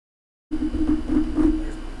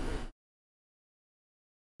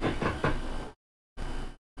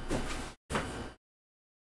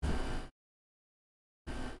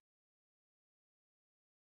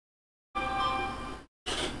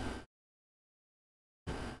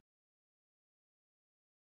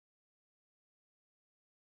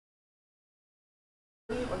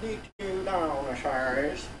What did you do down the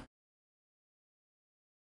stairs?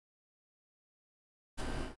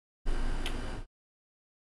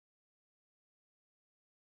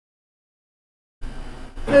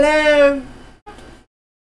 Hello.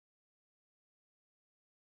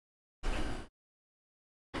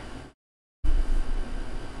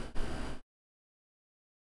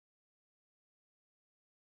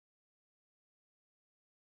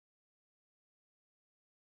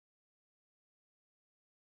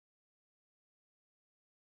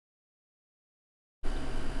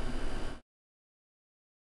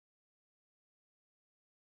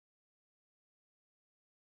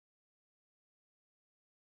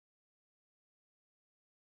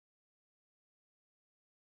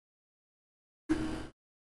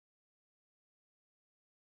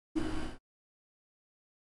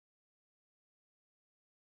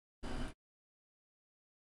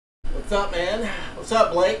 What's up, man? What's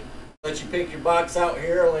up, Blake? Let you pick your box out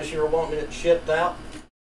here unless you're wanting it shipped out.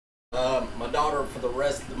 My daughter, for the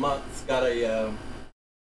rest of the month, has got a,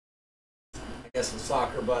 I guess, a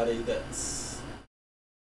soccer buddy that's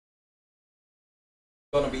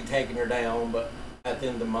going to be taking her down, but at the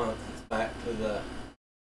end of the month, it's back to the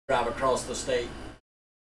drive across the state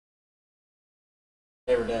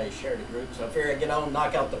every day, share the group. So I figure I'd get on and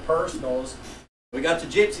knock out the personals. We got the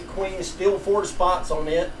Gypsy Queen, still 4 spots on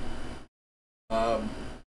it.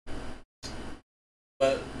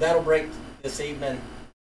 But that'll break this evening.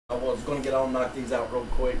 I was going to get on and knock these out real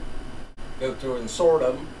quick. Go through and sort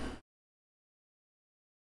them.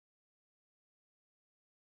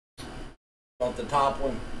 On the top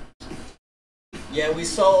one. Yeah, we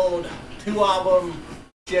sold 2 of them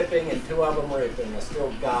shipping and 2 of them ripping. I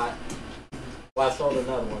still got, well, I sold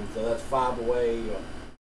another one, so that's 5 away.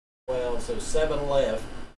 12, so 7 left.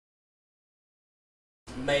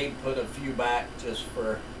 May put a few back just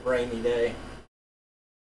for rainy day.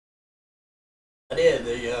 I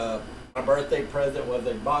did. My birthday present was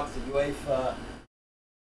a box of UEFA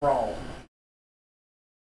Brawl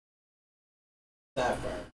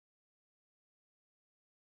Sapphire.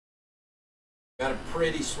 Got a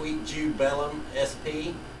pretty sweet Jude Bellum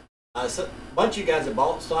SP. So a bunch of you guys have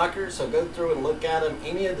bought soccer, so go through and look at them.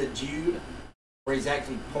 Any of the Jude where he's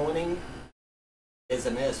actually pointing is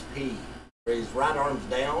an SP. Where his right arm's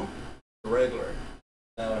down, regular.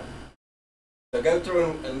 So go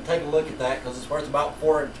through and take a look at that because it's worth about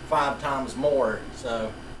 4 to 5 times more.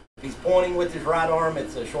 So if he's pointing with his right arm,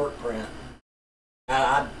 it's a short print.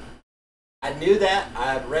 I knew that,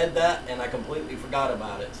 I had read that, and I completely forgot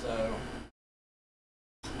about it. So,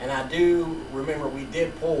 and I do remember we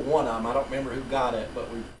did pull one of them. I don't remember who got it,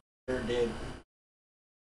 but we sure did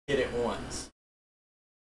get it once.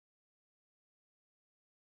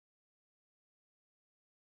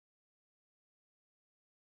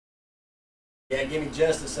 Yeah, give me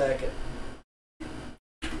just a second.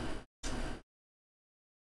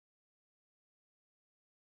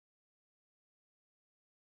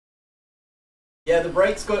 Yeah, the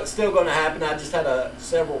break's still going to happen. I just had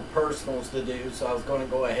several personals to do, so I was going to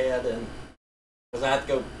go ahead and, because I have to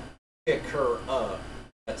go pick her up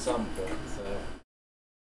at some point. So.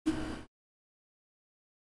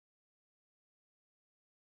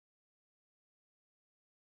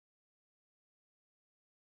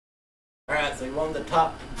 Alright, so you want the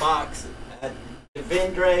top box at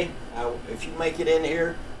Devendra. If you make it in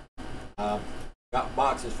here, got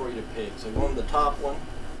boxes for you to pick. So you want the top one.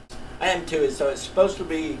 I am too, so it's supposed to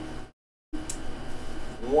be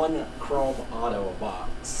 1 chrome auto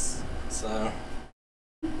box. So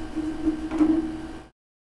hang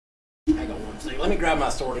on one second. Let me grab my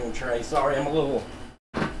sorting tray. Sorry, I'm a little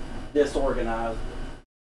disorganized.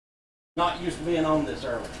 Not used to being on this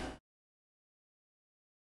early.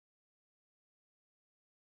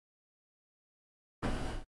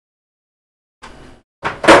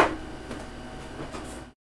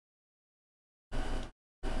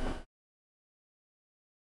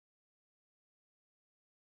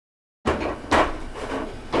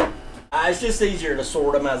 It's just easier to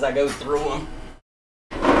sort them as I go through them.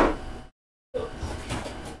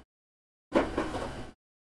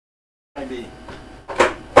 Maybe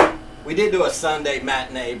we did do a Sunday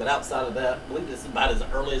matinee, but outside of that, I believe this is about as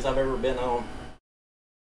early as I've ever been on.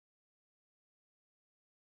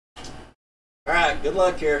 All right, good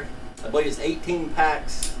luck here. I believe it's 18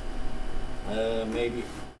 packs, maybe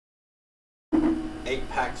 8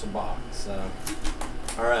 packs a box,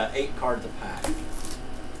 or 8 cards a pack.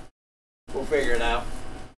 We'll figure it out.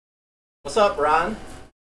 What's up, Ryan?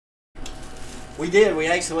 We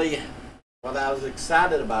actually, well, I was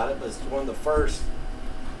excited about it, but it's one of the first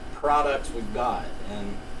products we've got,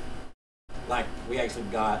 and like we actually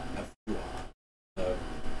got a few of. So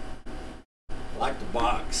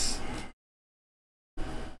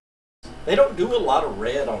They don't do a lot of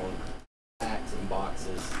red on packs and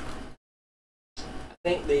boxes. I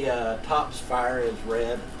think the Topps Fire is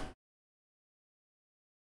red.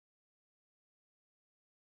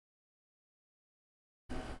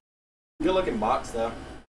 Good looking box though.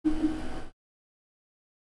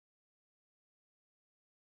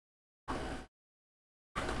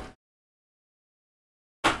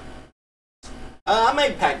 I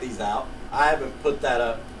may pack these out. I haven't put that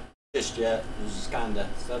up just yet. It's just kind of,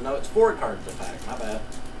 so no, it's 4 cards to pack. My bad.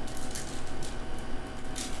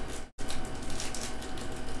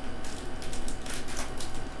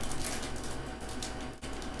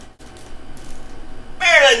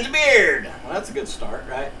 Merlin's beard. Well, that's a good start,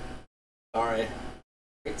 right? Sorry.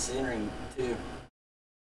 Great centering too.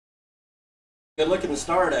 Good looking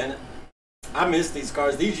start, ain't it? I miss these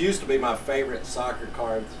cards. These used to be my favorite soccer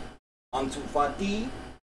cards. Ansu Fati.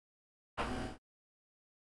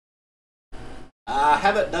 I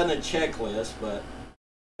haven't done a checklist, but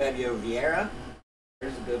Fabio Vieira.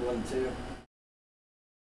 There's a good one too.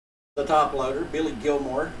 The top loader, Billy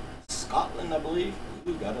Gilmore, Scotland, I believe.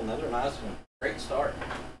 Ooh, got another nice one. Great start.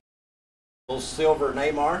 Little silver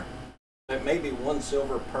Neymar. But maybe 1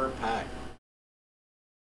 silver per pack.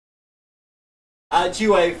 It's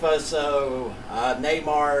UEFA, so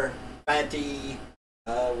Neymar, Fati.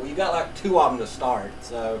 Well, you got like 2 of them to start.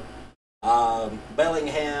 So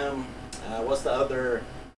Bellingham. What's the other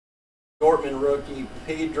Dortmund rookie?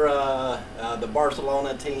 Pedra. The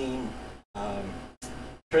Barcelona team.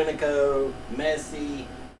 Trinico, Messi.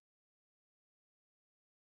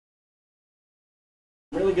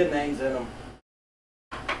 Really good names in them.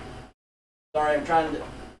 Sorry, I'm trying to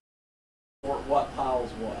sort what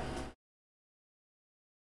pile's what.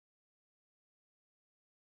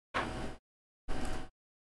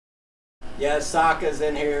 Yeah, Saka's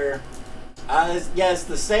in here. Yeah, it's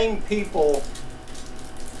the same people.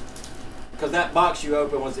 Because that box you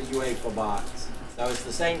opened was a UEFA box. So it's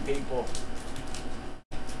the same people.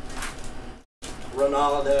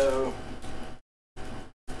 Ronaldo.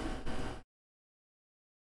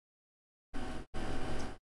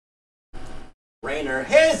 Rainer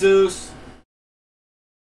Jesus.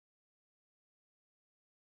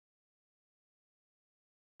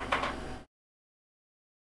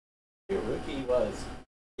 What rookie he was.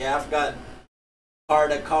 Yeah, I forgot. Car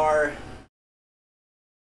to car.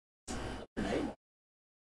 What's her name?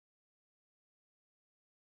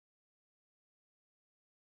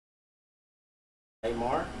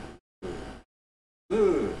 Neymar.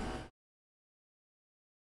 Ooh.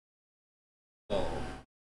 So,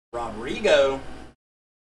 Rodrigo.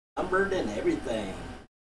 Numbered and everything.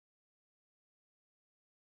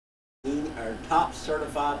 Our top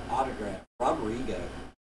certified autograph. Rodrigo.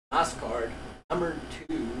 Nice card. Number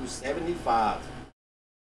 275.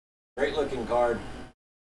 Great looking card.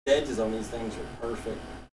 The edges on these things are perfect.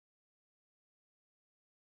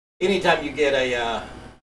 Anytime you get a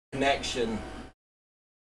connection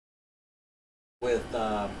with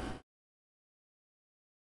the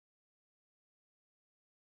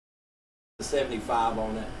 75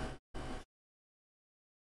 on it.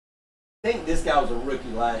 I think this guy was a rookie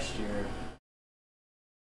last year.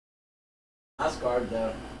 Nice card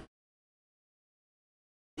though.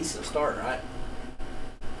 Decent start, right?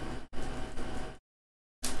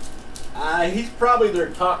 He's probably their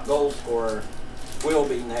top goal scorer. Will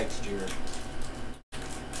be next year.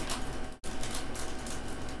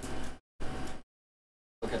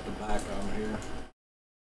 Look at the back on here.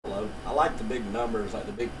 I like the big numbers, like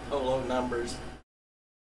the big polo numbers.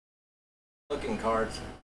 Looking cards.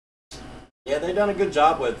 Yeah, they've done a good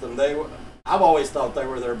job with them. I've always thought they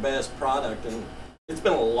were their best product, and it's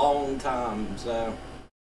been a long time. So,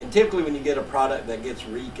 and typically when you get a product that gets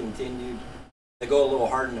recontinued, they go a little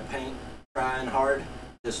hard in the paint, trying hard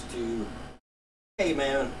just to, hey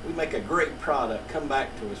man, we make a great product. Come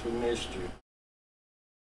back to us. We missed you.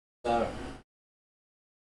 So,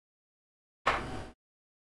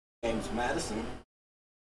 James Madison.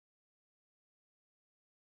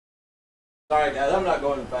 Sorry guys, I'm not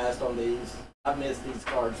going fast on these. I've missed these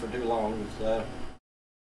cards for too long. So,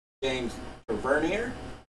 James Tavernier.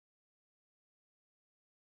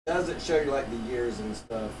 Doesn't show you like the years and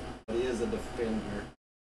stuff, but he is a defender.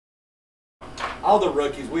 All the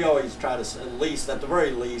rookies, we always try to at least, at the very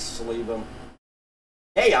least, sleeve them.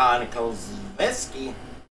 Dejan Kozveski.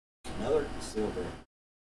 Another silver.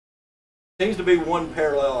 Seems to be one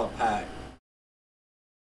parallel a pack.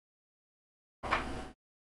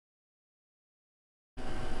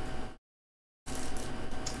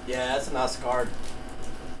 Yeah, that's a nice card.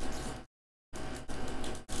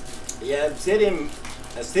 Yeah, Obsidian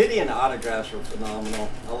autographs are phenomenal.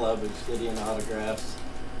 I love Obsidian autographs.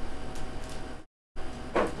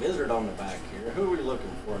 Wizard on the back here. Who are we looking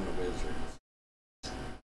for in the Wizards?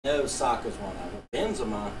 No, Saka's one of them.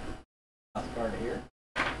 Benzema. Last card here.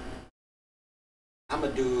 I'm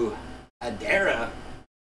going to do Adara.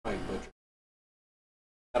 Probably butcher.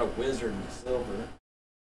 Got a Wizard in the silver.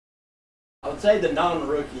 I would say the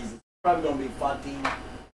non-rookies. It's probably going to be Fatih.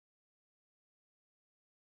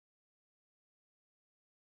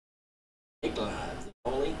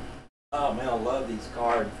 Holy. Oh man, I love these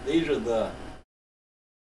cards. These are the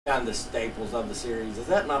kind of staples of the series. Is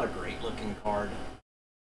that not a great looking card?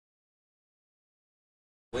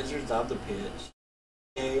 Wizards of the Pitch.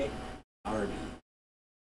 A. Arby.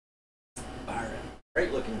 Byron.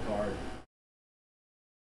 Great looking card.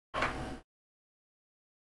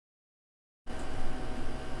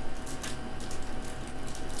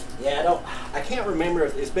 Yeah, I can't remember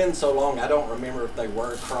if it's been so long. I don't remember if they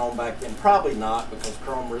were Chrome back then. Probably not, because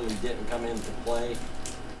Chrome really didn't come into play.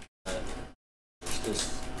 But it's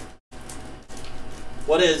just,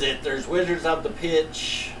 what is it? There's Wizards of the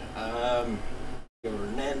Pitch.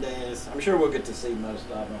 Hernandez. I'm sure we'll get to see most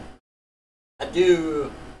of them. I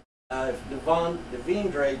do. If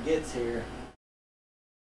Devindre gets here,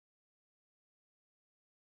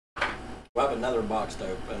 we'll have another box to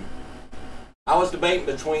open. I was debating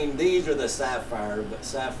between these or the Sapphire, but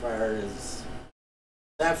Sapphire is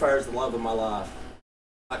the love of my life,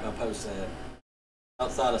 like my post said.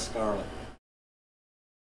 Outside of Scarlet,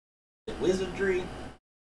 the Wizardry. I'm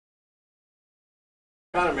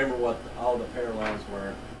trying to remember what all the parallels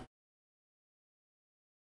were.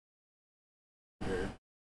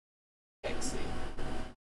 Gypsy.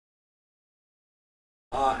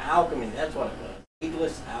 Alchemy. That's what it was.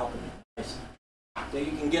 Heedless Alchemy. Nice. So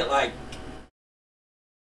you can get like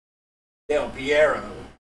Del Piero,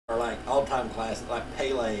 or like all-time classics, like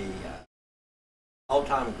Pele,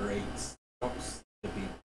 all-time greats.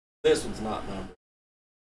 This one's not numbered.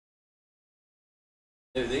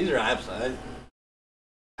 Dude, these are absolutely,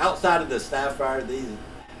 outside of the Sapphire, these,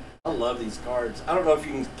 I love these cards. I don't know if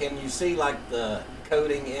you can you see like the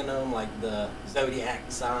coding in them, like the zodiac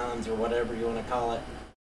signs or whatever you want to call it,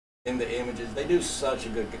 in the images. They do such a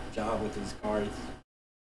good job with these cards.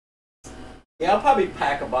 Yeah, I'll probably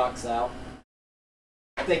pack a box out.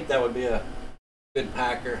 I think that would be a good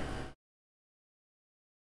packer.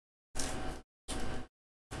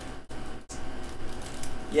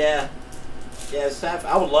 Yeah,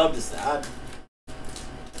 I would love to see.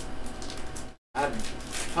 I'd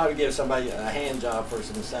probably give somebody a hand job for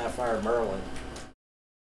some Sapphire Merlin.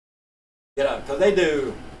 Get up, because they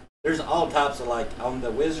do. There's all types of, like, on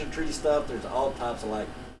the wizardry stuff, there's all types of like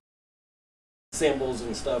symbols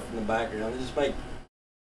and stuff in the background. They just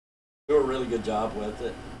do a really good job with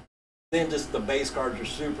it. Then just the base cards are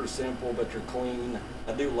super simple, but you're clean.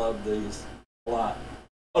 I do love these a lot.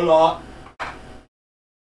 A lot.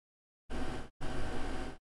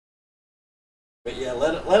 But yeah,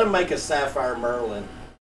 let them make a Sapphire Merlin.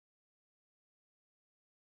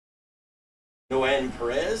 Noan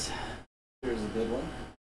Perez. Here's a good one.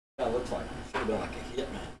 That looks like should have been like a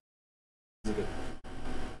hitman. He's a good.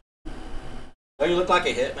 Oh, you look like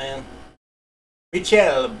a hitman.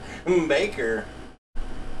 Michelle Baker.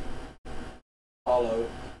 Paulo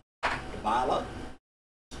Dybala.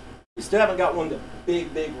 We still haven't got one of the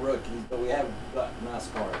big rookies, but we have got nice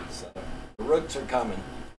cards. So the rooks are coming.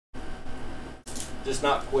 Just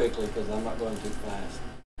not quickly, because I'm not going too fast.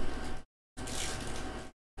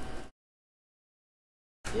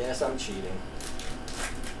 Yes, I'm cheating.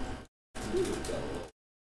 Ooh, got a little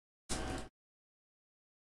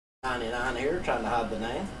 99 here, trying to hide the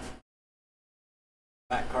name.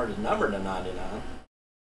 Back card is numbered to 99.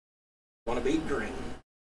 Want to be green.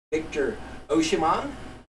 Victor Oshiman.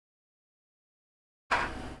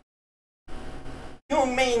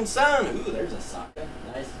 Young Min Son. Ooh, there's a Saka.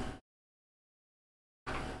 Nice.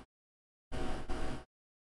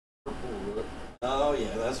 Oh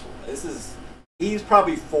yeah, he's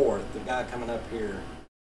probably fourth, the guy coming up here.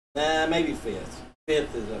 Nah, maybe fifth.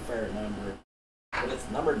 Fifth is a fair number. But it's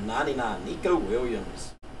number 99, Nico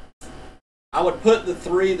Williams. I would put the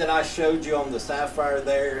three that I showed you on the Sapphire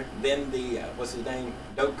there, then the, what's his name,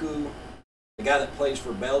 Doku, the guy that plays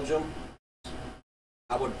for Belgium.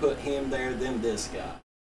 I would put him there, then this guy.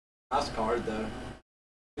 Nice card though.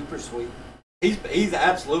 Super sweet. He's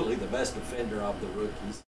absolutely the best defender of the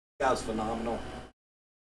rookies. Guy's phenomenal.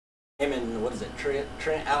 Him and, what is it,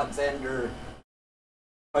 Trent Alexander,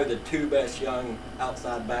 probably the two best young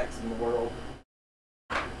outside backs in the world.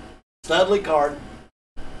 Studley card.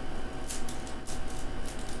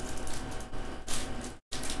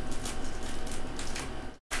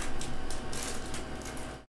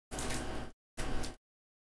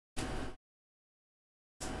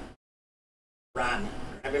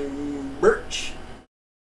 Ivan Birch.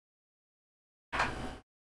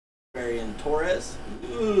 Marion Torres.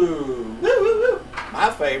 Ooh, woo, woo, woo. My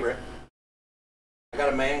favorite. I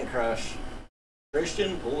got a man crush.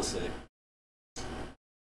 Christian Pulisic.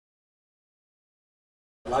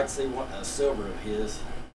 I'd like to see a silver of his.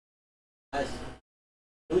 Nice.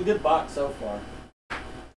 Really good box so far.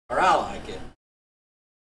 Or I like it.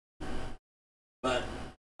 But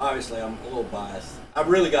obviously I'm a little biased. I've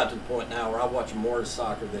really got to the point now where I watch more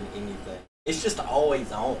soccer than anything. It's just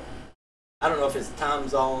always on. I don't know if it's time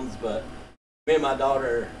zones, but me and my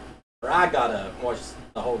daughter, or I got up and watched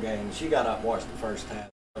the whole game. She got up and watched the first half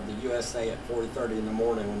of the USA at 4:30 in the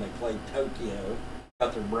morning when they played Tokyo.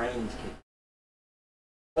 Got their brains kicked.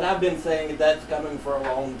 But I've been saying that's coming for a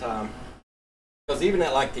long time. Because even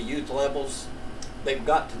at like the youth levels, they've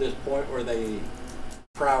got to this point where they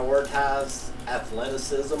prioritize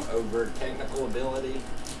athleticism over technical ability.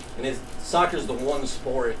 And soccer's the one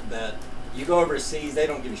sport that you go overseas, they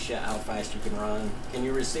don't give a shit how fast you can run. Can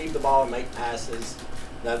you receive the ball and make passes?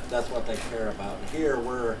 That's what they care about. And here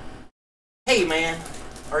we're, hey man,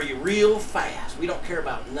 are you real fast? We don't care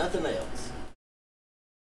about nothing else.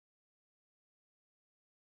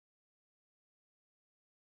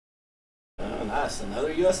 Oh, nice.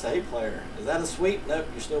 Another USA player. Is that a sweep? Nope,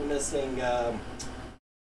 you're still missing,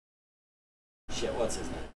 shit, what's his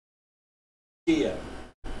name? Gio.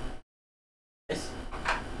 Yes.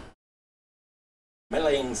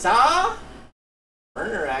 Merlin saw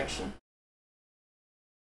burner action.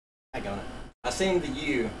 I got it. I seen the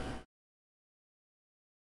U.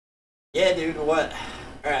 Yeah, dude. What?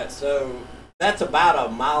 All right. So that's about a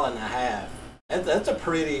mile and a half. That's a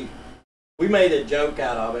pretty. We made a joke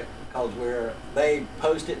out of it because they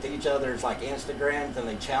post it to each other's like Instagrams and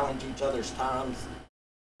they challenge each other's times.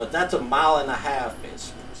 But that's a mile and a half.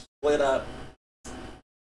 It's split up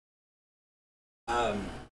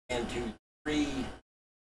into three.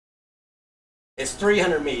 It's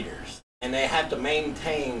 300 meters, and they have to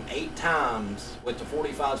maintain 8 times with the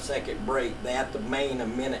 45-second break. They have to maintain a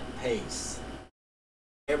minute pace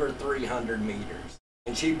every 300 meters.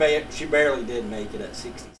 And she barely did make it at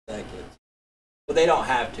 60 seconds. But they don't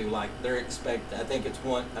have to. Like, they're expected, I think it's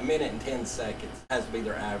a minute and 10 seconds has to be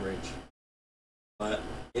their average. But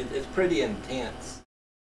it's pretty intense.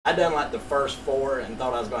 I done like the first 4 and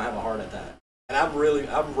thought I was going to have a heart attack. And I've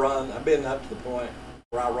been up to the point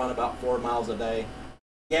where I run about 4 miles a day.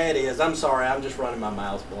 Yeah, it is. I'm sorry. I'm just running my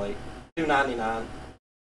miles plate. $2.99.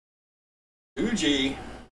 2G.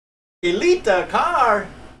 Elite car.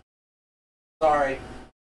 Sorry.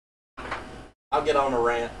 I'll get on a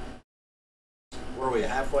rant. Where are we?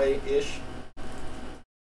 Halfway-ish?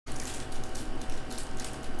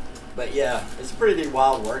 But yeah, it's a pretty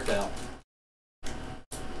wild workout.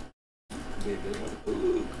 Could be a good one.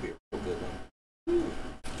 Ooh, could be a real good one. Ooh.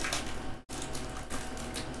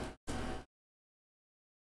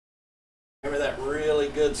 Remember that really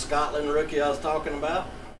good Scotland rookie I was talking about?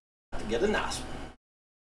 To get a nice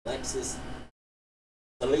one. Lexus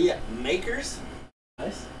Celia Makers.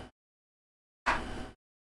 Nice.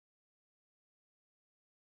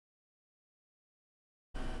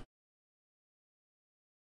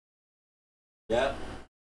 Yep.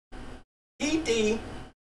 TT.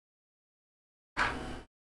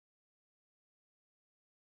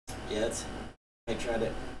 Yeah, I try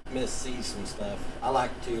to see some stuff. I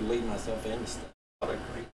like to lead myself into stuff. What a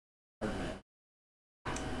great card,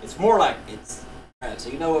 man. It's more like alright, so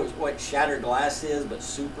you know what shattered glass is, but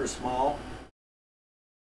super small?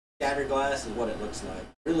 Shattered glass is what it looks like.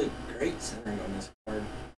 Really great centering on this card.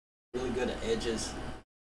 Really good at edges.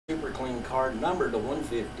 Super clean card. Numbered to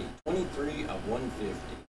 150. 23 of 150.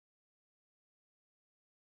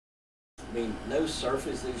 I mean, no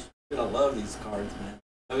surface issues. I love these cards, man.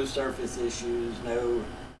 No surface issues, no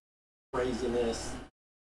craziness.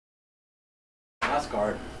 Nice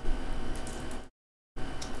card.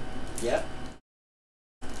 Yep.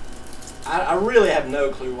 I really have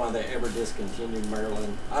no clue why they ever discontinued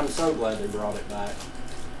Merlin. I'm so glad they brought it back.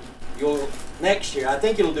 Next year, I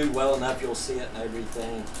think it'll do well enough. You'll see it and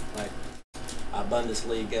everything, like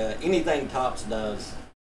Bundesliga. Anything Topps does,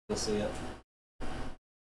 you'll see it.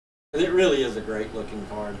 It really is a great looking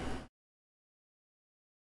card.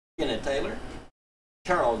 Kenneth Taylor,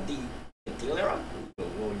 Charles D. Taylor,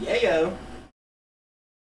 yayo.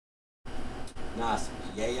 Nice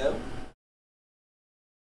yayo.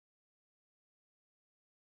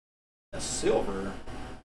 A silver.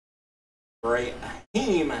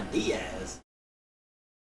 Brahim Diaz.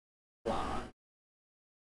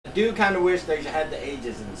 I do kind of wish they had the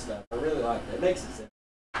ages and stuff. I really like that. It makes it simple.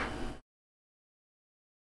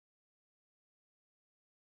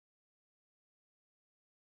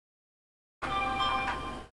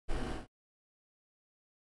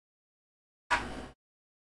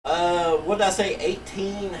 What did I say?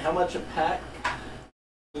 18. How much a pack?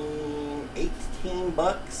 18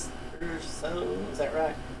 bucks or so. Is that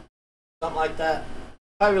right? Something like that.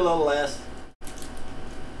 Probably a little less.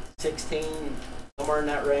 16, somewhere in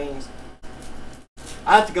that range.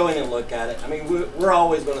 I have to go in and look at it. I mean, we're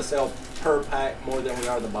always going to sell per pack more than we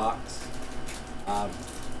are the box.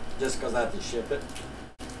 Just because I have to ship it.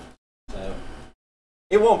 So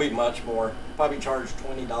it won't be much more. Probably charge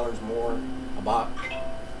 $20 more a box.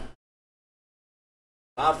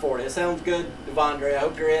 $5.40. It sounds good, Devondre. I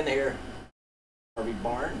hope you're in here. Harvey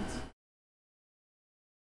Barnes.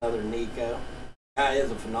 Another Nico. Guy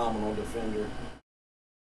is a phenomenal defender.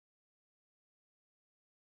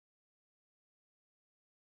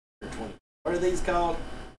 What are these called?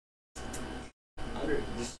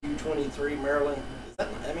 Just U23 Merlin.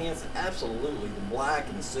 I mean, it's absolutely the black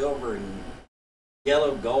and silver and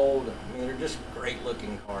yellow gold. I mean, they're just great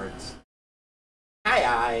looking cards.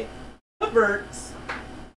 Aye. Birds.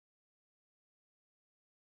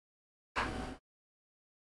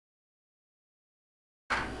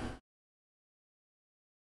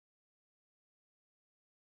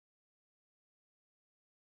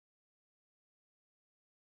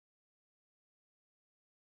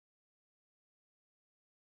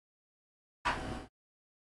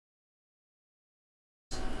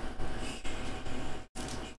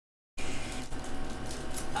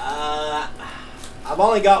 I've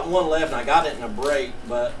only got one left, and I got it in a break,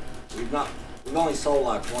 but we've only sold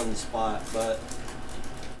like one spot. But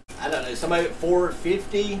I don't know, somebody at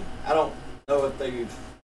 450. I don't know if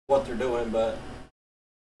what they're doing, but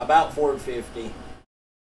about 450.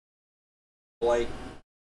 Blake,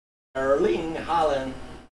 Merlin, Holland,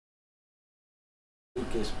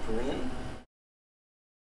 Lucas Perrin,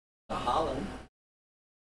 Holland,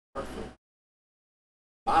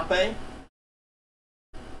 Pape,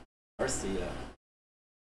 Garcia.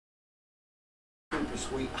 Super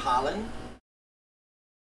sweet Holland.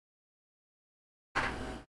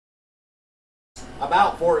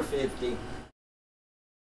 About 450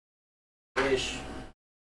 ish.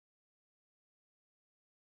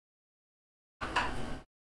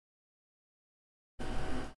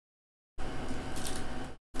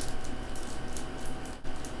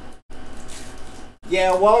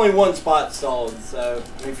 Yeah, well, only one spot sold, so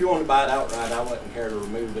I mean, if you want to buy it outright, I wouldn't care to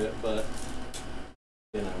remove it, but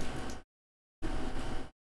you know.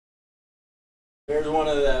 Here's one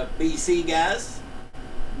of the BC guys,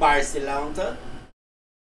 Barcelona,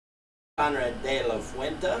 Conrad de la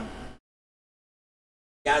Fuente.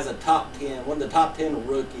 Guy's a top 10, one of the top 10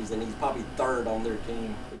 rookies, and he's probably third on their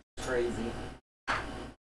team, which is crazy.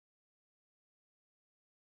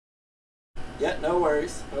 Yeah, no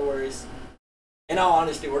worries, no worries. In all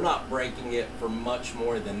honesty, we're not breaking it for much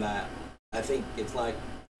more than that. I think it's like,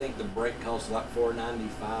 I think the break costs like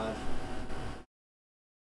 $4.95.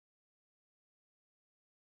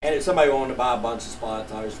 And if somebody wanted to buy a bunch of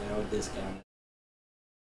spots, obviously I would discount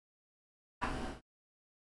it.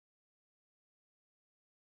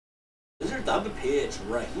 Wizards of the pitch,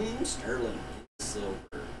 Raheem Sterling in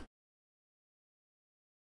silver.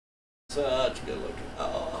 Such good looking.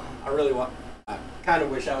 Oh, I kind of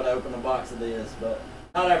wish I would open a box of this, but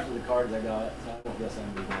not after the cards I got, so I don't guess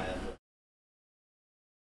I'm gonna be mad. But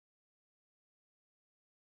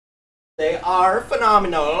they are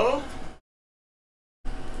phenomenal.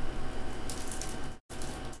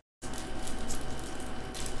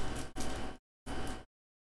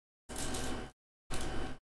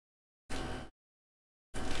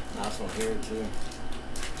 Nice one here too.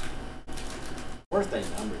 Where's they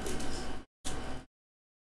number these?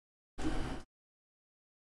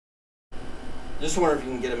 Just wonder if you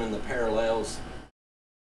can get them in the parallels.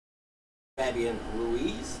 Fabian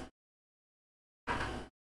Ruiz.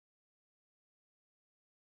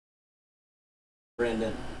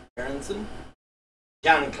 Brendan Aronson.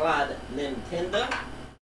 John Clyde Nintendo.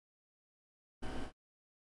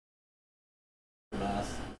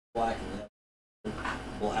 Nice. Black and yellow.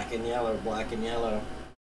 Black and yellow. Black and yellow.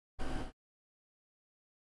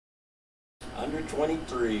 Under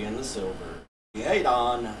 23 in the silver.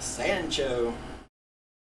 Jadon Sancho.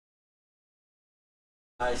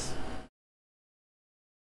 Nice.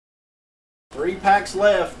 3 packs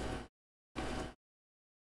left.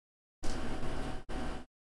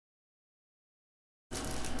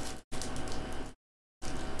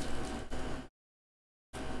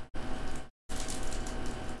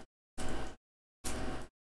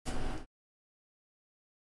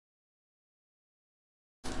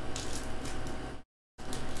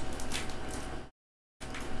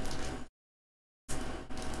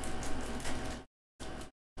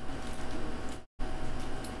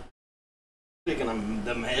 Speaking of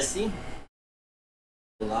the messy,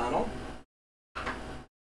 Lionel,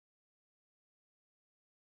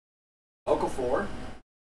 Okafor,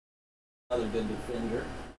 another good defender.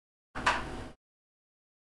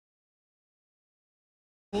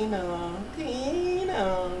 Tino.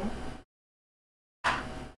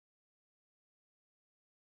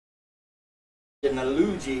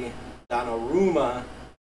 Ginalugi, Donnarumma.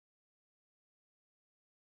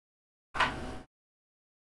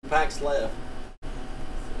 Packs left.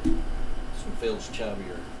 This one feels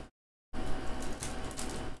chubbier.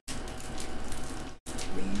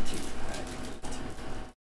 Me too, Pack.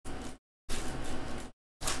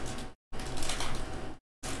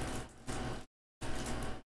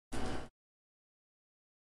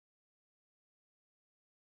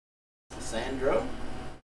 Sandro.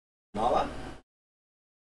 Nala.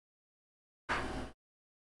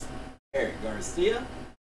 Eric Garcia.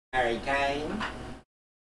 Harry Kane.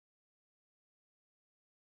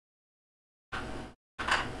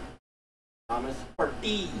 Thomas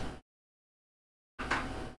Partey.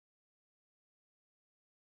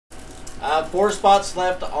 4 spots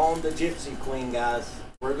left on the Gypsy Queen, guys.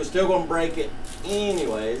 We're still going to break it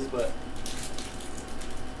anyways, but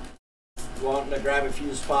wanting to grab a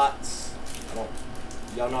few spots.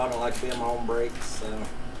 Y'all know I don't like being my own breaks, so.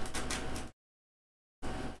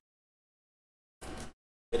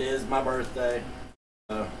 It is my birthday.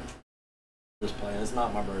 Just playing, it's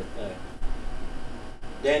not my birthday.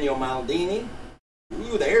 Daniel Maldini.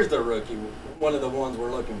 Ooh, there's the rookie. One of the ones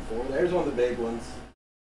we're looking for. There's one of the big ones.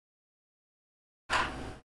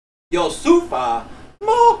 Yosufa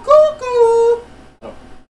Mokuku. Oh,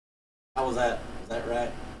 how was that? Was that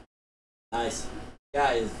right? Nice.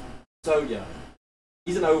 Guy is so young.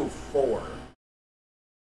 He's an 04.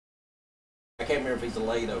 I can't remember if he's a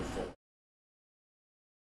late 04.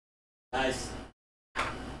 Nice.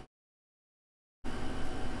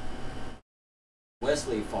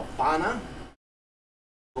 Wesley Fofana.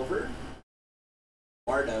 Over.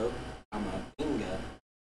 Bardo. Amavinga.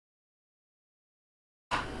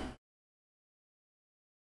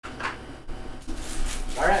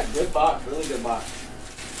 Alright, good box. Really good box.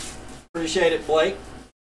 Appreciate it, Blake.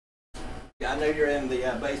 Yeah, I know you're in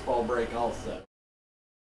the baseball break also.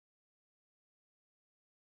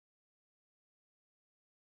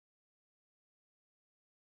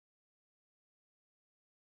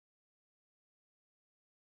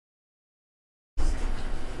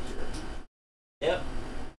 Yep.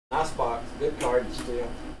 Nice box. Good card still.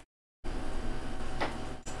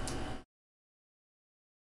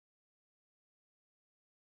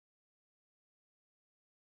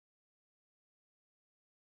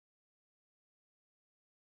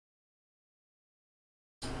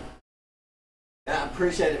 Yeah, I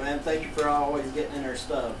appreciate it, man. Thank you for always getting in our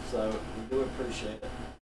stuff. So we do appreciate it.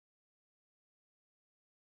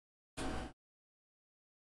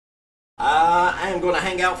 I am going to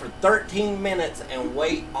hang out for 13 minutes and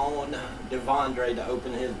wait on Devondre to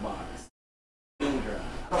open his box. I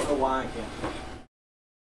don't know why I can't.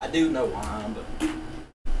 I do know why, but.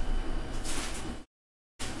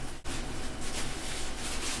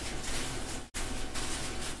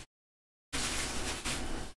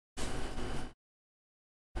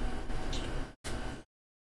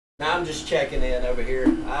 Now I'm just checking in over here.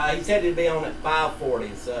 He said he'd be on at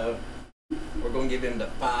 5:40, so we're going to give him to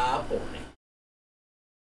 5:40.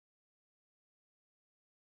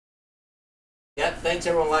 Yep, thanks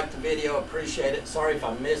everyone liked the video. Appreciate it. Sorry if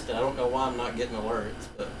I missed it. I don't know why I'm not getting alerts,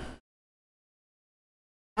 but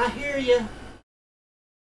I hear you.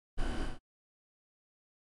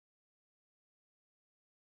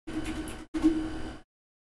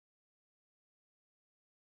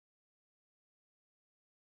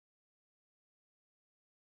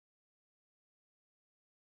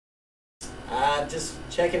 Just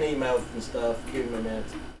checking emails and stuff. Give me a minute.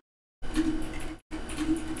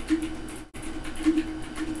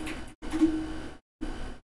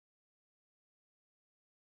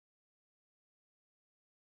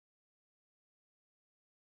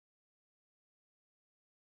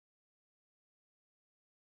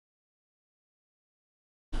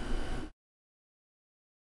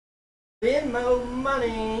 Venmo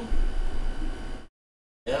money.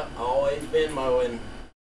 Yep, always Venmoing.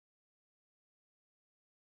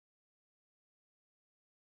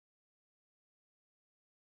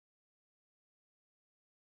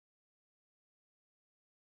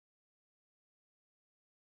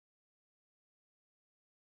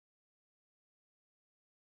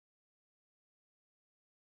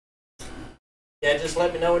 Yeah, just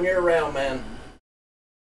let me know when you're around, man.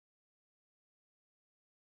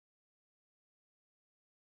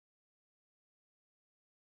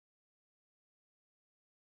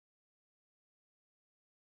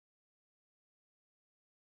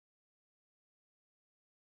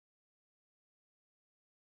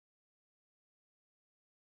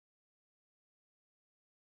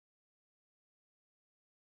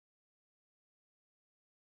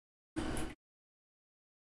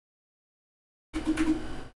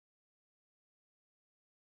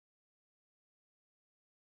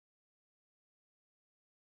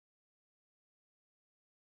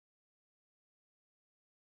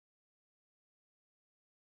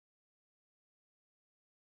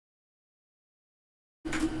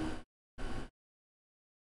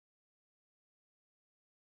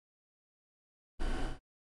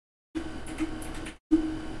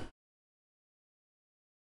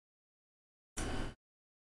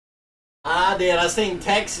 I did. I seen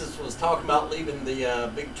Texas was talking about leaving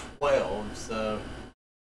the Big 12, so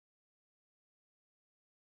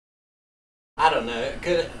I don't know. It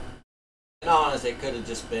could, in all honesty, it could have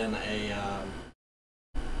just been a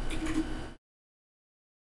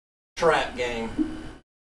trap game.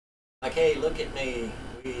 Like, hey, look at me.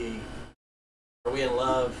 Are we in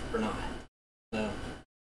love or not? No.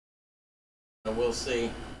 So we'll see.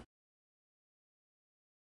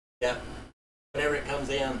 Yep. Whenever it comes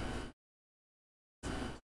in.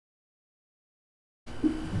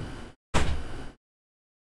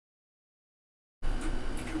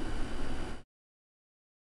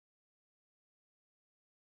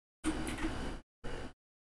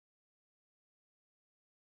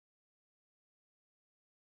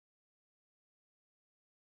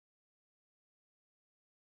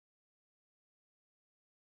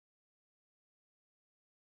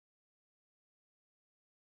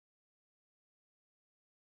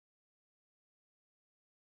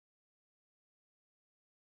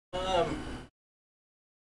 Um,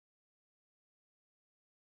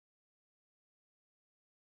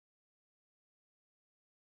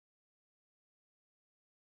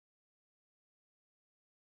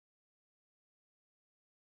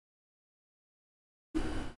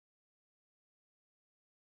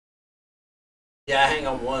 yeah, hang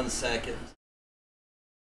on 1 second.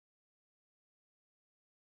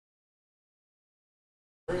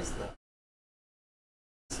 Where is the?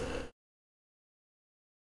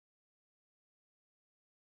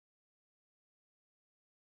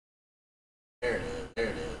 There it is. There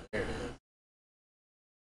it is. There it is.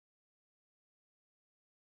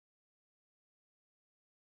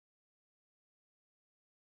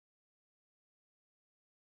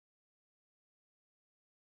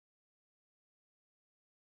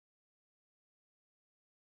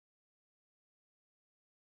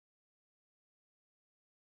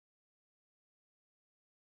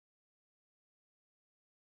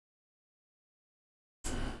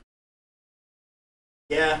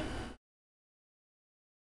 Yeah.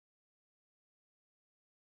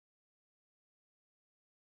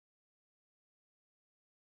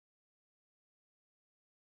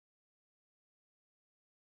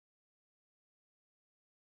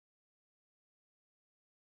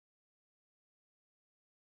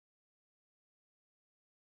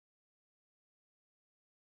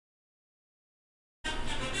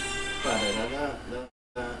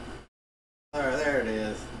 Oh, there it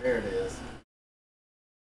is. There it is.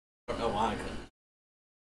 I don't know why I couldn't.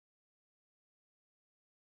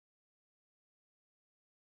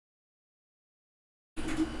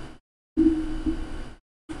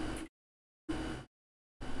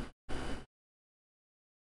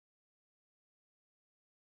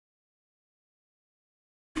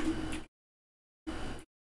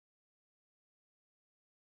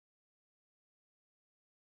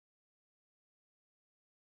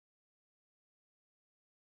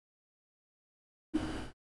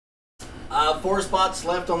 Four spots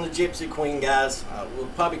left on the Gypsy Queen, guys. We'll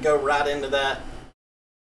probably go right into that,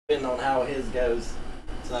 depending on how his goes.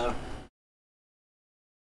 So,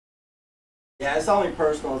 yeah, it's the only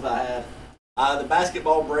personals I had. The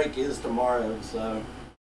basketball break is tomorrow, so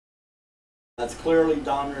that's clearly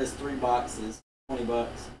Donruss 3 boxes, $20.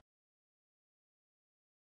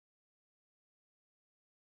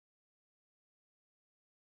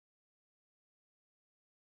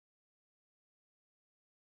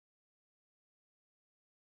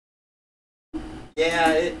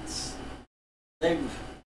 Yeah, they've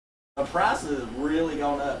the price has really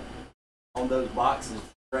gone up on those boxes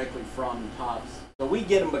directly from Tops. So we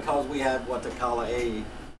get them because we have what they call a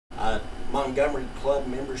Montgomery Club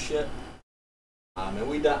membership.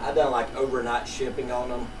 And I done like overnight shipping on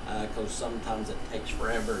them because sometimes it takes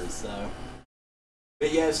forever. So,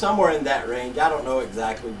 but yeah, somewhere in that range. I don't know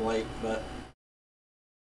exactly, Blake, but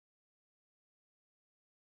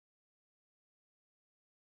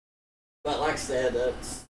like I said,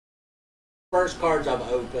 it's first cards I've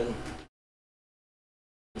opened.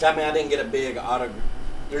 Which I mean, I didn't get a big autograph.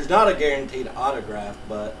 There's not a guaranteed autograph,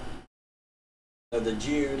 but the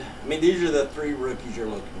Jude. I mean, these are the 3 rookies you're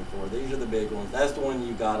looking for. These are the big ones. That's the one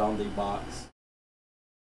you got on the box.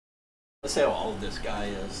 Let's see how old this guy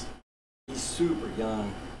is. He's super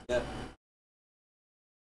young. Yep.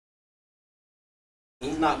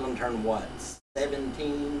 He's not going to turn what?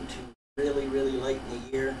 17 to really, really late in the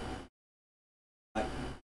year. Like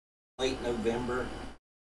late November.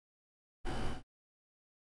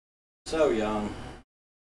 So young.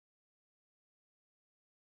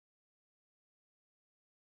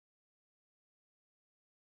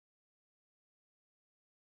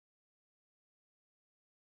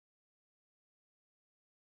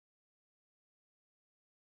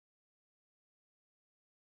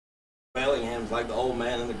 Bellingham's like the old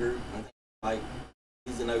man in the group. I think like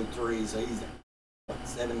he's an 03, so he's what,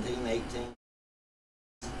 17, 18.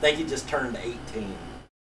 I think he just turned 18.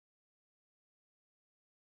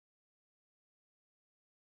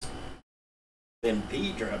 Then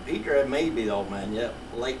Pedro may be the old man. Yep,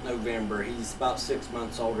 late November. He's about 6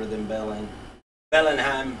 months older than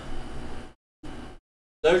Bellingham.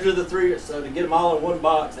 Those are the three. So to get them all in one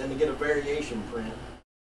box and to get a variation print,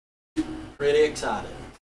 pretty excited.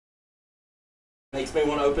 Makes me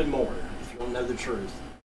want to open more, if you want to know the truth.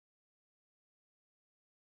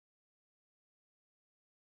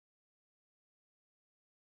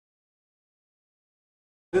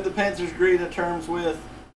 Who the Panthers agree to terms with?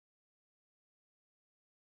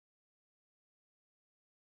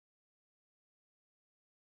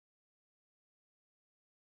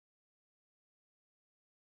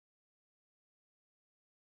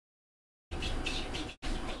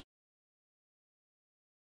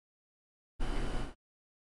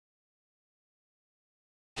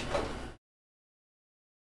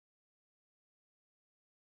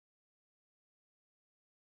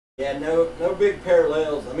 Yeah, no big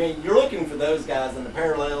parallels. I mean, you're looking for those guys in the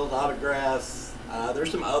parallels, autographs.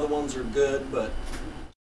 There's some other ones that are good, but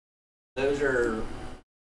those are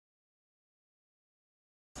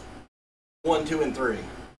 1, 2, and 3.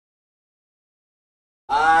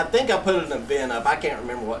 I think I put an event up. I can't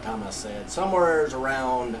remember what time I said. Somewhere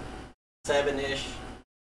around 7-ish.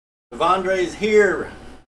 Devondre's here.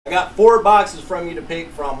 I got 4 boxes from you to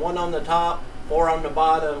pick from. 1 on the top, 4 on the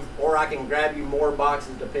bottom, or I can grab you more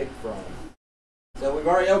boxes to pick from. So we've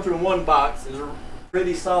already opened 1 box. It's a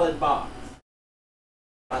pretty solid box.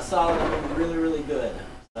 By solid, I mean really, really good.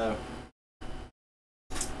 So,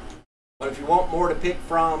 but if you want more to pick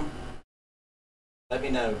from, let me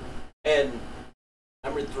know. And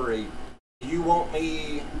number 3, do you want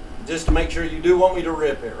me, just to make sure you do want me to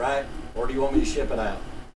rip it, right? Or do you want me to ship it out?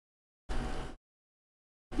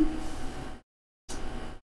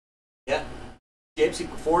 Yep. Gypsy,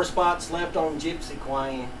 4 spots left on Gypsy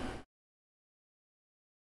Queen.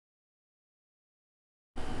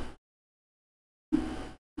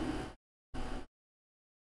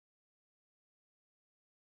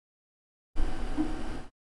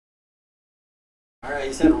 Alright,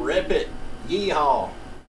 he said rip it. Yeehaw.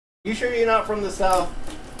 You sure you're not from the South?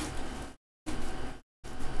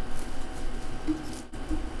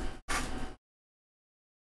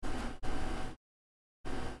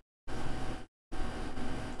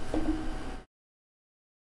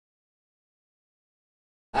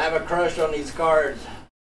 I have a crush on these cards,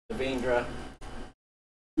 Devendra.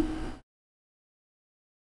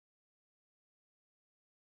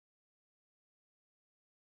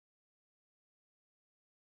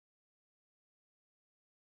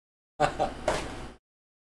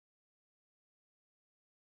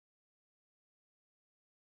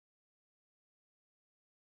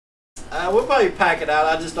 We'll probably pack it out.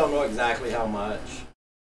 I just don't know exactly how much.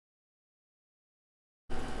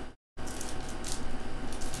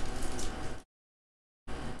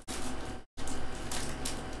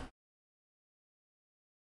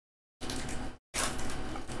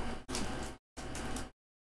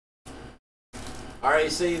 Already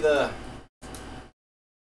see the...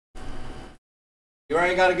 You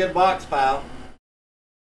already got a good box, pal.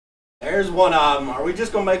 There's one of them. Are we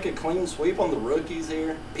just going to make a clean sweep on the rookies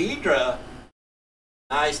here? Pedra.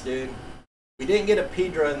 Nice, dude. We didn't get a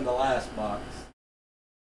Pedra in the last box.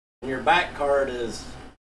 And your back card is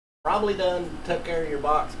probably done. Took care of your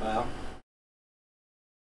box, pal.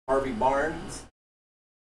 Harvey Barnes.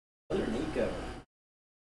 Another Nico.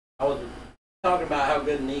 I was talking about how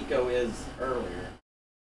good Nico is earlier.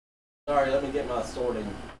 Sorry, let me get my sorted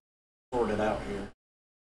out here.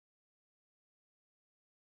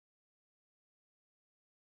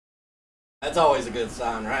 That's always a good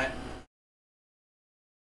sign, right?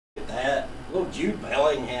 Look at that. Little Jude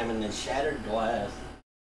Bellingham in the shattered glass.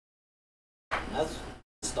 That's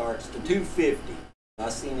starts to 250. I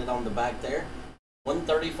seen it on the back there.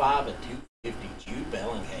 135 at 250. Jude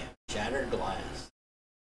Bellingham. Shattered glass.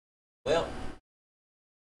 Well,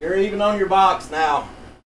 you're even on your box now.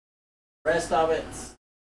 Rest of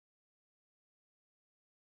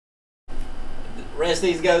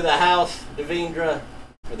these go to the house, Devendra.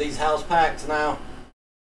 Are these house packs now?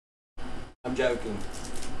 I'm joking.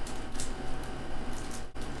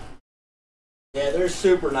 Yeah, they're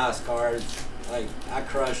super nice cards. Like, I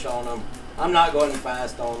crush on them. I'm not going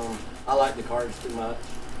fast on them. I like the cards too much.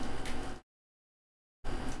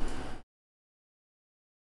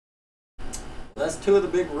 That's 2 of the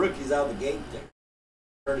big rookies out of the gate there.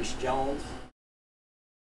 Curtis Jones.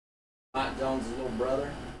 Mike Jones' little brother.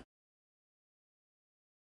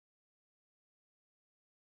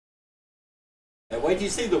 And wait till you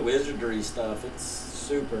see the wizardry stuff. It's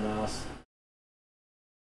super nice.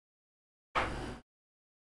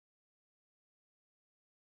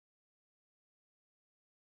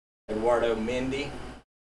 Eduardo Mendy.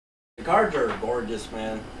 The cards are gorgeous,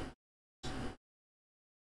 man.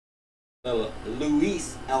 Little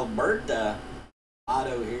Luis Alberta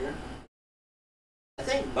auto here. I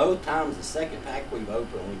think both times the second pack we've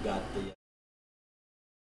opened, we got the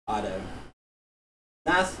auto.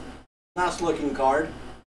 Nice looking card. I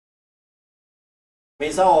mean,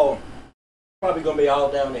 it's all probably going to be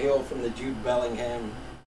all down the hill from the Jude Bellingham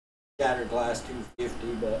Shattered Glass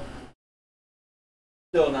 250, but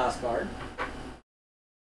still a nice card.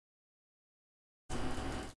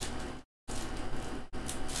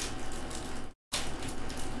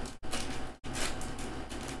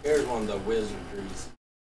 Here's one of the wizardries.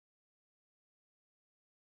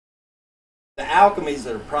 The Alchemies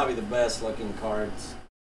are probably the best looking cards.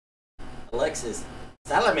 Alexis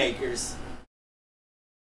Salamakers.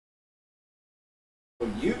 Will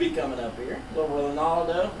you be coming up here? A little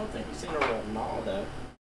Ronaldo. I don't think you've seen a Ronaldo.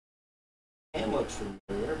 Hand looks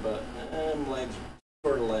familiar, but legs,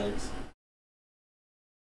 short of legs.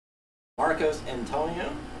 Marcos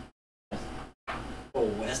Antonio. Oh,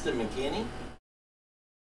 Weston McKennie.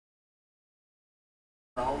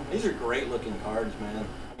 These are great looking cards, man.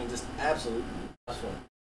 I mean, just absolutely awesome.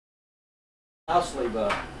 I'll sleeve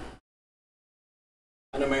up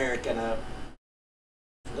an American up.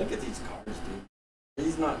 Look at these cards, dude.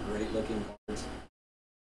 These not great looking cards.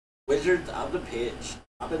 Wizards of the Pitch.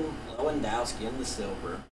 Robin Lewandowski in the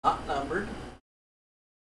silver. Not numbered.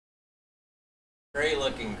 Great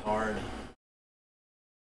looking card.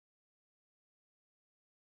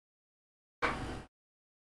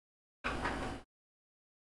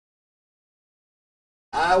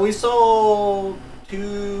 We sold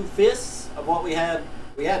 2/5 of what we had.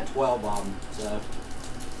 We had 12 of them, so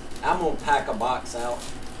I'm gonna pack a box out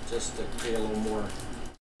just to create a little more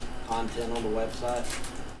content on the website.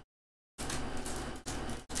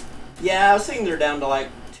 Yeah, I was thinking they're down to like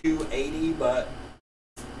 280, but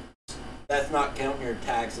that's not counting your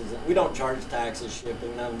taxes. We don't charge taxes,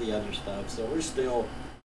 shipping, none of the other stuff, so we're still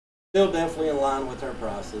definitely in line with our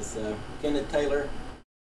process. So Kenneth Taylor.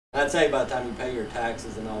 I'd say by the time you pay your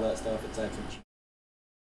taxes and all that stuff, it's actually cheap.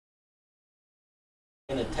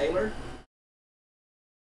 Kenneth Taylor.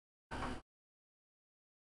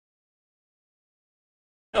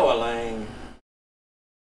 Noah Lang.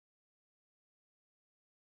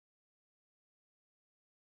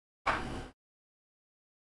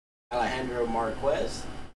 Alejandro Marquez.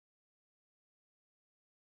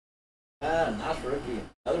 Nice rookie.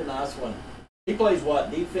 Another nice one. He plays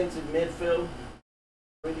what? Defensive midfield?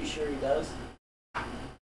 Pretty sure he does.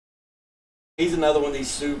 He's another one of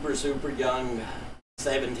these super young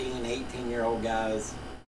 17, 18-year-old guys.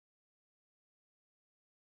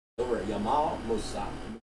 Over at Yamal Musala.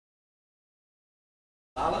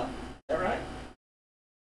 Is that right?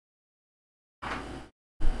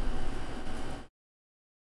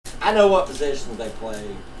 I know what positions they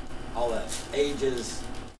play, all that, ages.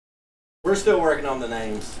 We're still working on the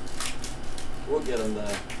names. We'll get them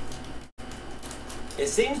though. It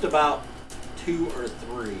seems to about 2 or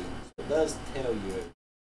 3, so it does tell you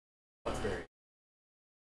what variant.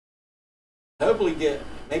 Hopefully get,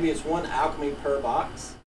 maybe it's 1 alchemy per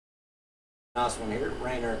box. Nice one here,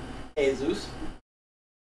 Rainer Jesus.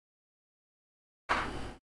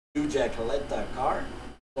 Uja Caleta card.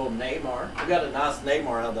 Little Neymar. We got a nice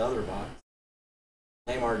Neymar out of the other box.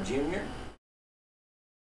 Neymar Jr.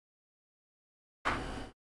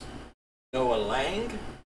 Noah Lang.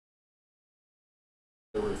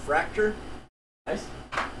 The refractor. Nice.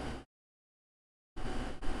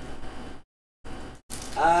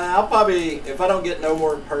 I'll probably, if I don't get no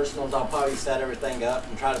more personals, I'll probably set everything up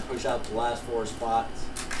and try to push out the last 4 spots.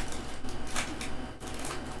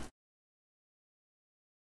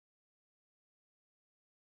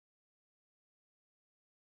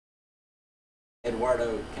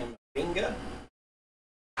 Eduardo Camavinga.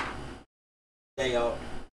 Deo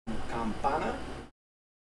Campana.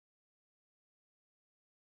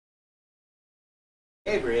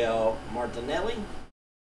 Gabriel Martinelli.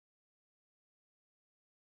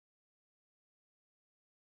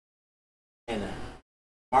 And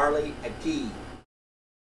Marley Aki.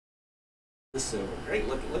 The silver. Great.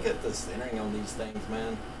 Look at the centering on these things,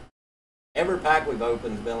 man. Every pack we've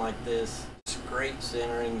opened has been like this. It's great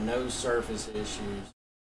centering, no surface issues.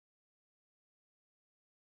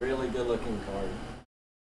 Really good looking card.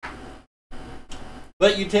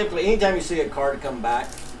 But you typically, anytime you see a card come back,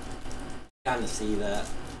 kind of see that.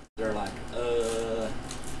 They're like,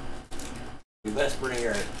 we best bring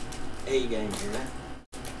her A game here.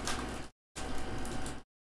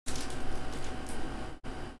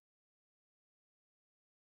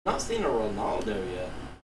 Not seen a Ronaldo yet.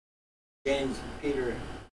 James Peter.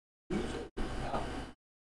 Wow. I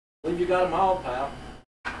believe you got them all, pal.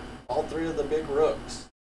 All three of the big rooks.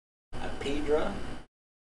 Pedra.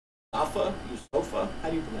 Yusofa. How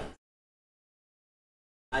do you pronounce it?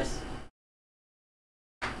 Nice.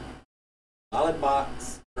 Solid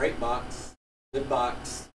box. Great box. Good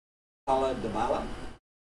box. Paula Dybala.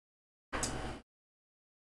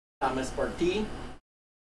 Thomas Partey.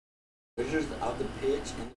 Wizards of the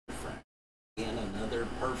pitch and the front. And another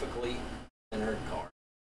perfectly centered card.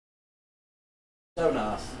 So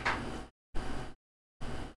nice.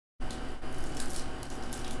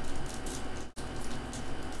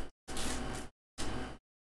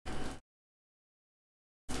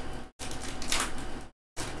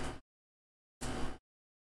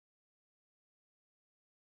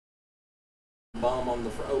 Bomb on the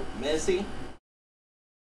front. Oh, Messi.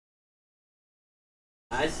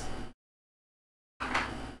 Nice.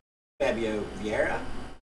 Fabio Vieira.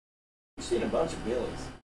 We've seen a bunch of Billies.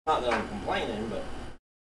 Not that I'm complaining, but.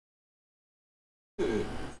 Ooh.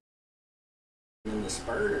 And then the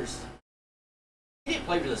Spurs. He didn't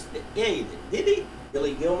play for the. Yeah, he did he?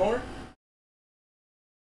 Billy Gilmore.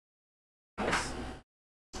 Nice.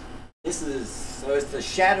 This is. So it's the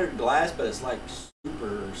shattered glass, but it's like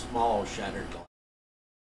super small shattered glass.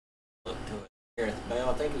 Look to it. Gareth Bale,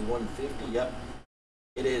 I think, is 150. Yep.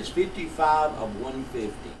 It is 55 of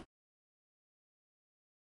 150.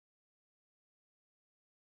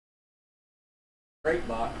 Great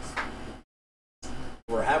box.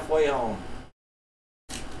 We're halfway home.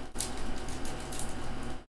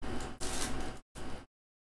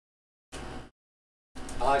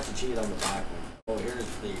 I like to cheat on the back one. Oh, here's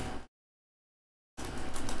the.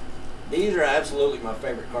 These are absolutely my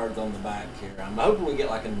favorite cards on the back here. I'm hoping we get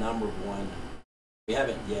like a numbered one. We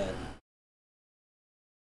haven't yet.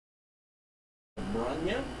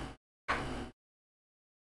 Brunya.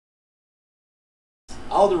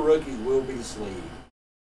 All the rookies will be sleeved.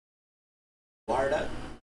 Florida.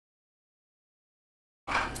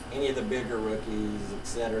 Any of the bigger rookies,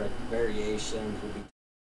 etc. Variations will be.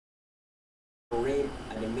 Kareem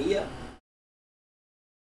Adamia.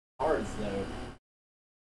 Cards though.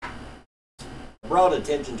 I brought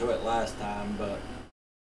attention to it last time, but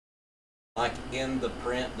like in the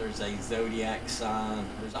print, there's a zodiac sign.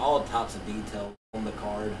 There's all types of details on the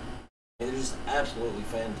card. And they're just absolutely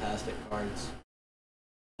fantastic cards.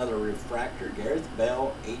 Another refractor, Gareth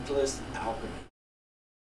Bale, Ageless Alchemy.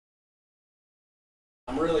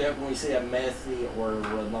 I'm really hoping we see a Messi or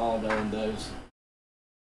Ronaldo in those.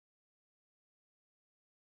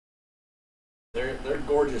 They're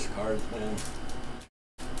gorgeous cards, man.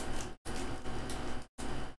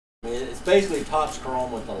 I mean, it's basically Topps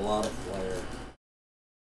Chrome with a lot of flair.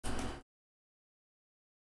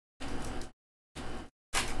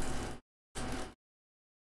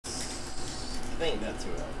 I think that's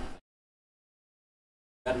who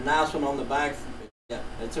got a nice one on the back. Yeah,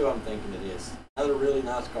 that's who I'm thinking it is. Another really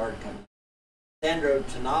nice card coming. Sandro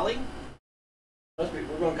Tonali. We're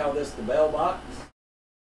going to call this the Bell Box.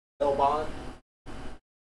 Bell Bond.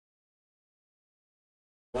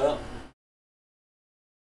 Well,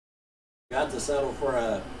 got to settle for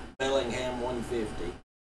a Bellingham 150.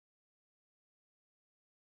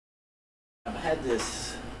 I've had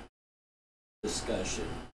this discussion.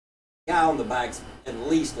 Guy on the back's at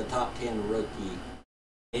least a top 10 rookie.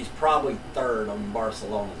 He's probably third on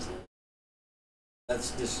Barcelona's list.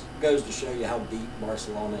 That's just goes to show you how deep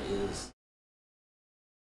Barcelona is,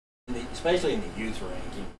 especially in the youth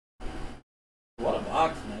ranking. What a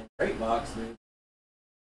box, man! Great box, dude.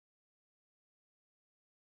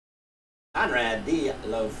 Conrad de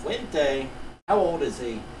la Fuente. How old is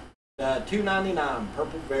he? $2.99.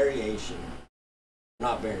 Purple variation.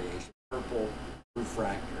 Not variation. Purple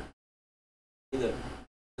refractor. The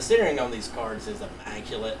centering on these cards is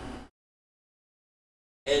immaculate.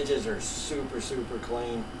 Edges are super, super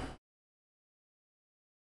clean.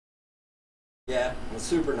 Yeah, a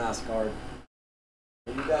super nice card.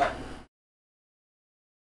 What you got?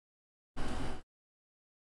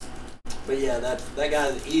 But yeah, that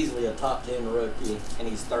guy's easily a top 10 rookie, and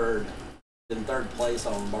he's in third place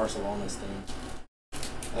on Barcelona's team.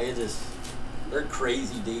 Like they're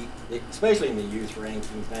crazy deep, especially in the youth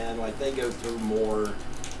rankings, man. Like they go through more.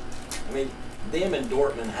 I mean, them and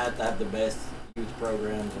Dortmund had to have the best youth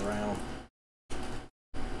programs around.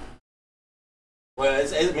 Well,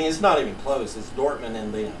 it's not even close. It's Dortmund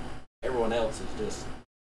and them. Everyone else is just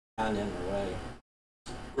kind of in their way.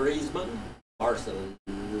 Griezmann,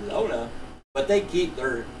 Barcelona. But they keep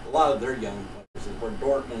a lot of their young players. Where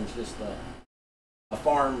Dortmund's just a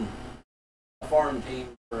farm team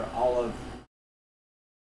for all of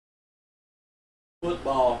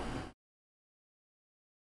football.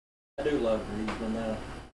 I do love Griezmann though.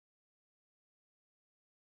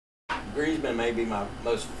 Griezmann may be my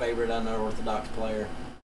most favorite unorthodox player.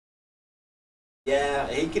 Yeah,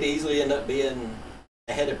 he could easily end up being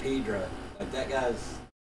ahead of Pedro. Like that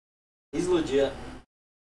he's legit.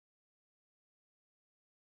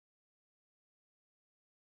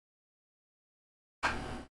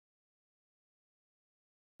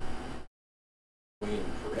 William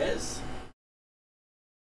Perez.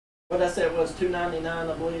 What I said was $2.99,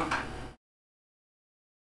 I believe.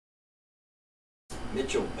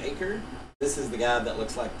 Mitchell Baker. This is the guy that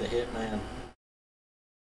looks like the Hitman.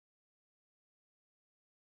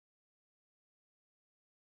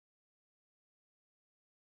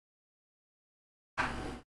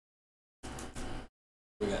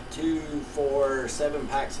 We got 2, 4, 7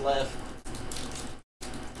 packs left.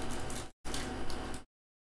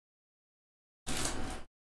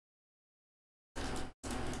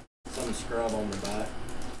 Some scrub on the back.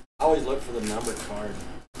 I always look for the numbered card.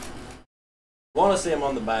 Want to see them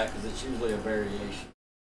on the back because it's usually a variation.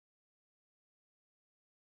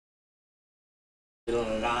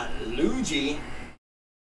 Luigi.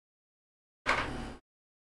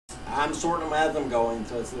 I'm sorting them as I'm going,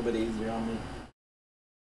 so it's a little bit easier on me.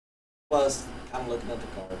 Plus, I'm looking at the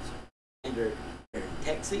cards. Andrew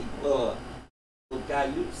Texi, little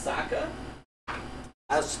guy, Saka.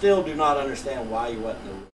 I still do not understand why he wasn't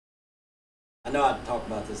the. I know I talk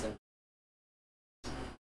about this every.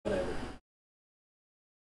 Whatever.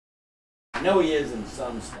 I know he is in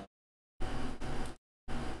some stuff.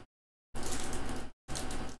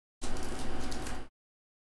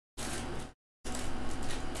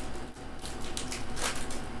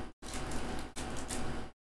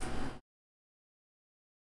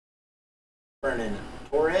 Merlin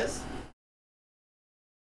Torres.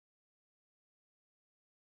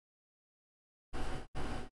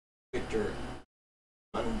 Victor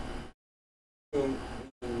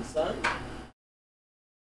Son.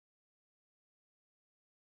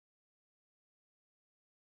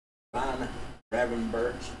 Ron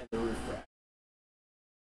Ravenberg and the Refract.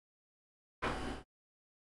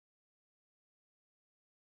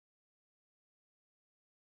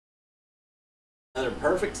 Another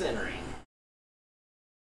perfect centering.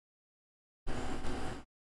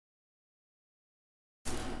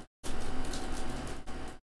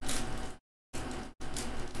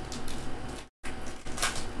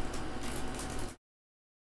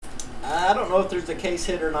 I don't know if there's a case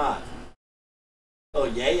hit or not. Oh,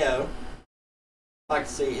 Yayo. I'd like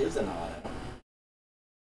to see his in auto.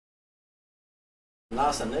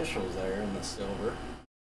 Nice initials there in the silver.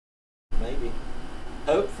 Maybe.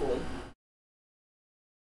 Hopefully.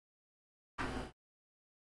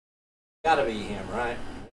 Gotta be him, right?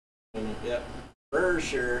 Yep. For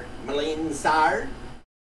sure. Merlin Sire.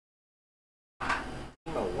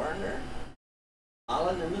 Werner.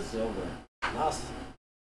 Holland in the silver. Nice.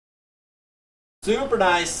 Super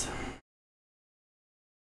nice.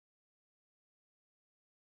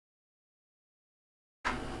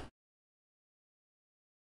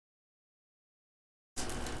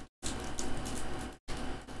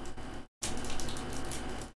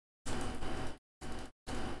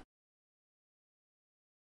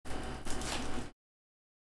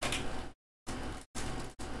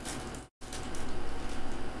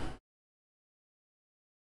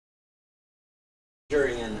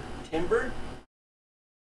 Jurian Timber.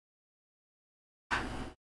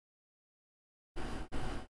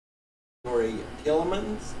 Dory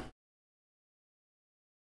Tillmans.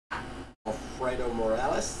 Alfredo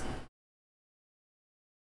Morales.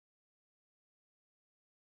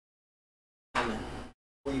 And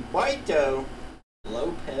Huiberto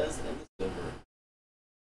Lopez in the silver.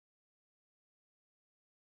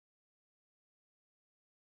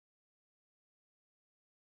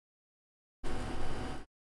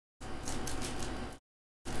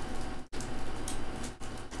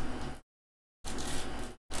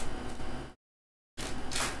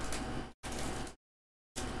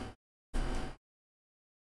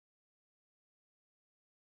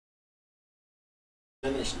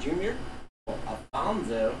 Dennis Jr.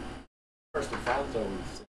 Alfonso. First Alfonso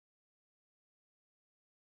we've seen.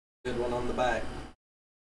 Good one on the back.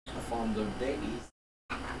 Alfonso Davies.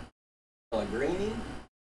 Pellegrini.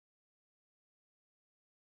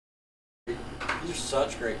 These are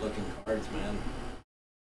such great looking cards, man.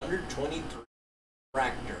 123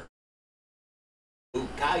 Fractor.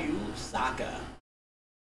 Bukayo Saka.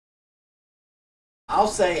 I'll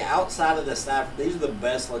say outside of the Stafford, these are the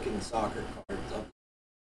best looking soccer cards.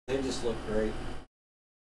 They just look great.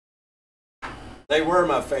 They were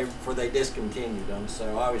my favorite before they discontinued them,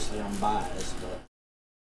 so obviously I'm biased, but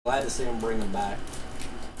glad to see them bring them back.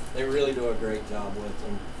 They really do a great job with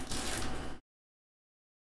them.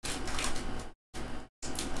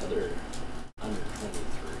 Another under 23.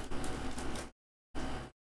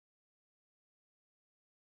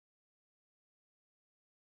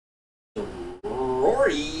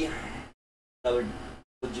 Rory, another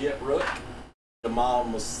legit rook. Jamal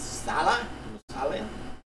Musala.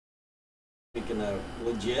 Speaking of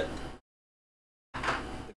legit,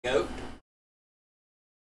 the GOAT.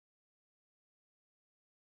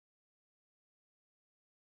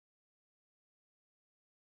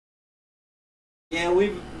 Yeah,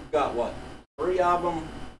 we've got what? 3 of them.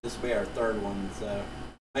 This will be our 3rd one, so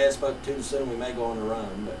may have spoke too soon. We may go on a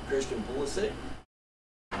run, but Christian Pulisic,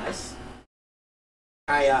 nice.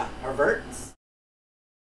 Kaya Havertz.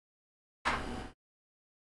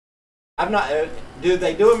 I've not. Do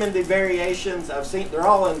they do them in the variations? I've seen they're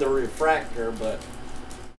all in the refractor, but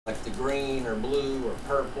like the green or blue or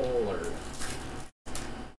purple or.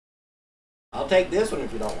 I'll take this one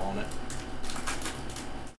if you don't want it.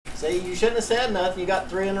 See, you shouldn't have said nothing. You got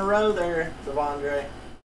 3 in a row there, Devondre.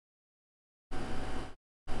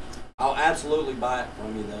 I'll absolutely buy it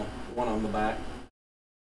from you, though. The one on the back.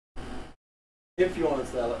 If you want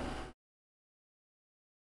to sell it.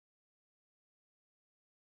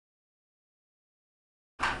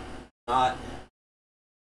 Not.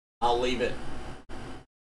 I'll leave it.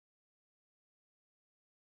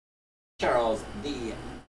 Charles D.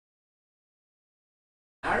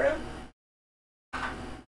 Aaron?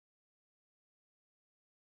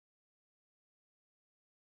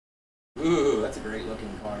 Ooh, that's a great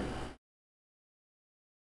looking card.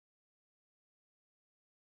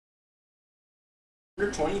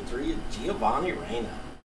 Under 23 is Giovanni Reina.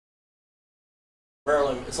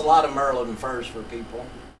 Merlin. It's a lot of Merlin first for people.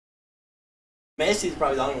 Messi's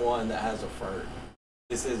probably the only one that has a first.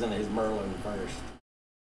 This isn't his Merlin first.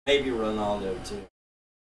 Maybe Ronaldo too.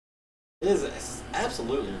 It's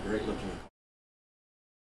absolutely a great looking card.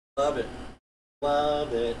 Love it.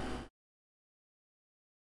 Love it.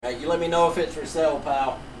 Alright, you let me know if it's for sale,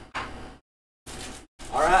 pal.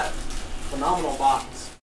 Alright. Phenomenal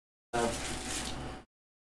box.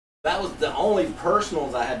 That was the only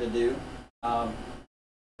personals I had to do.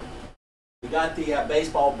 We got the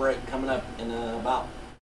baseball break coming up in about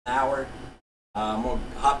an hour. I'm going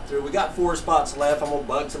to hop through. We got 4 spots left. I'm going to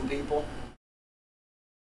bug some people.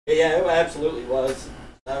 Yeah, it absolutely was.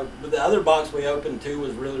 But the other box we opened too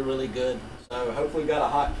was really, really good. So hopefully we got a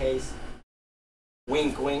hot case.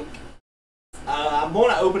 Wink, wink. I'm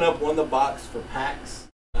going to open up one of the box for packs.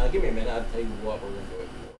 Give me a minute. I'll tell you what we're going to do it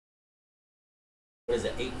for. What is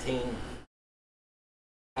it? 18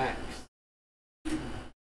 packs.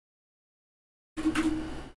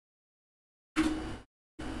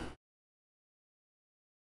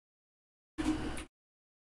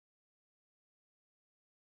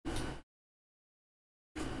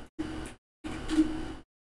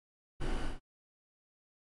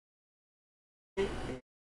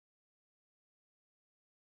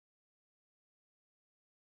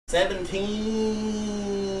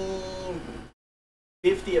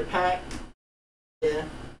 $17.50 a pack. Yeah.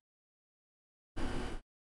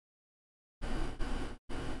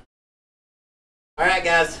 Alright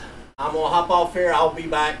guys, I'm going to hop off here. I'll be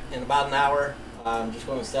back in about an hour. I'm just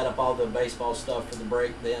going to set up all the baseball stuff for the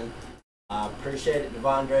break then. Appreciate it,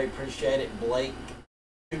 Devondre. Appreciate it, Blake.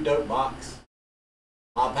 2 dope box.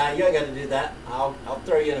 Pal, you ain't got to do that. I'll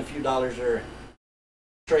throw you in a few dollars or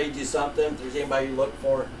trade you something if there's anybody you look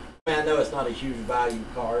for. I mean, I know it's not a huge value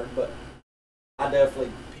card, but I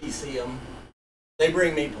definitely PC them. They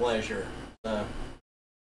bring me pleasure.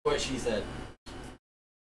 What she said.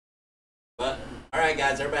 But, alright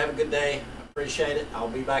guys, everybody have a good day. Appreciate it. I'll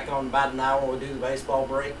be back on about an hour when we do the baseball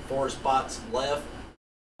break. 4 spots left.